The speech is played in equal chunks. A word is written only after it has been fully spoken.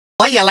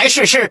我也来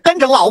试试跟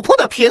着老婆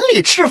的频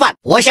率吃饭。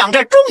我想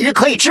着终于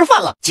可以吃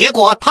饭了，结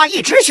果他一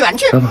直选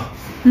去。老婆，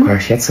快点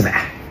先吃饭。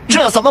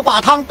这怎么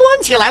把汤端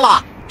起来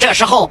了？这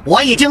时候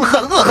我已经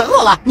很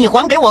饿了，你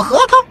还给我喝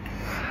汤？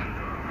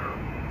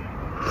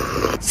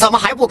怎么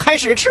还不开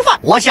始吃饭？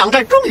我想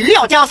着终于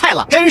要加菜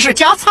了，真是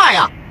加菜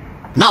呀！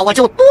那我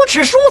就多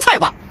吃蔬菜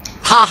吧。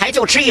他还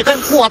就吃一根，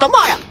我的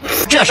妈呀！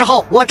这时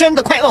候我真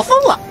的快饿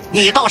疯了。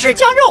你倒是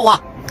加肉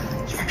啊，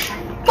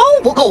都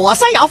不够我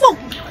塞牙缝，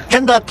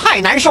真的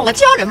太难受了，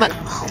家人们。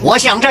我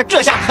想着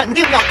这下肯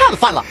定要干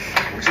饭了，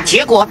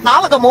结果拿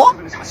了个馍。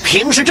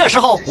平时这时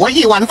候我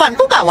一碗饭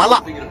都干完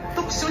了，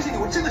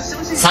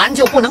咱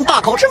就不能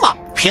大口吃吗？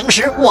平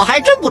时我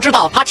还真不知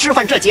道他吃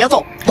饭这节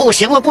奏。不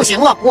行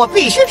了，我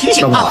必须提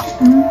醒他了。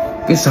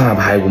你烧下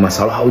排骨嘛，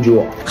烧了好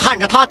久哦。看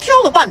着他挑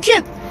了半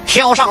天，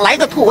挑上来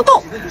个土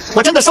豆，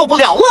我真的受不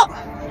了了。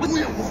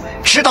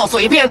吃到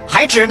嘴边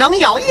还只能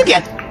咬一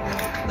点。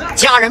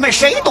家人们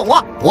谁懂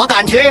啊？我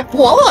感觉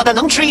我饿的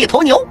能吃一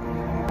头牛。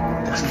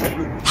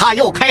他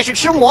又开始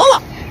吃馍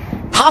了，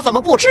他怎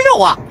么不吃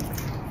肉啊？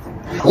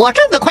我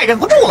真的快忍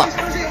不住了。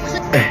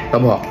哎，老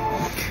婆，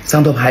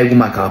上头排骨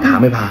嘛，搞怕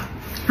没怕？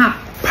好。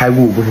排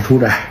骨不是土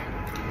的。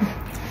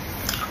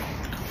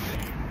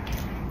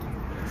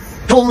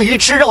终于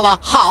吃肉了，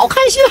好开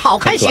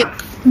心。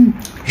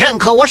认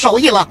可我手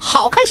艺了，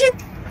好开心。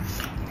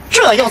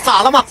这又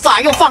咋了吗？咋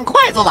又放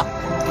筷子了？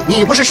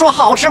你不是说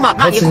好吃吗？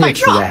那你快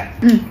吃啊！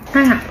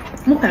看看，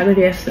我换个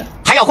电视。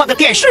还要换个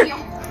电视，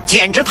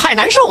简直太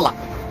难受了。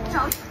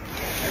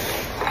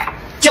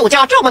就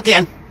加这么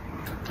点，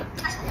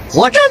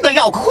我真的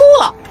要哭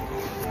了。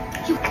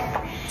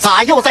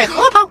咋又在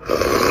喝汤？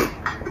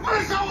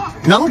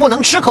能不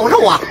能吃口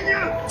肉啊？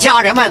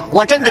家人们，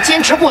我真的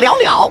坚持不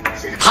了。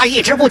他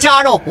一直不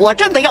加肉，我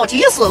真的要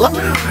急死了。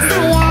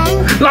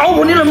老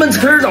婆，你能不能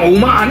吃点肉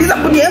嘛？你咋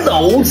不捏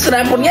肉吃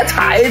呢？不捏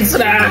菜吃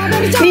呢？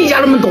你一家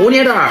能不能多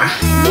捏点儿？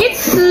你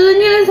吃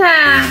你的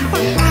噻。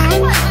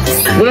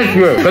我在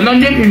学，跟到你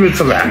平时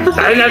吃饭。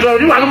再人家说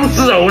你为啥子不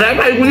吃肉呢？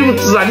排骨你不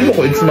吃啊？你不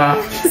会吃吗？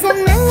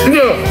你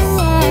就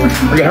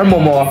一会儿馍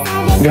馍，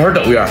一会儿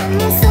豆芽，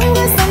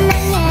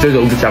这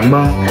肉不香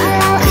吗？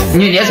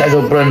你捏菜时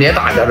候不能捏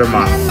大家点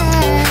嘛？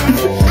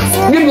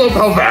你不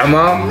烤饭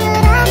吗？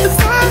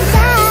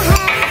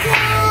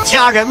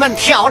家人们，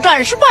挑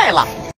战失败了。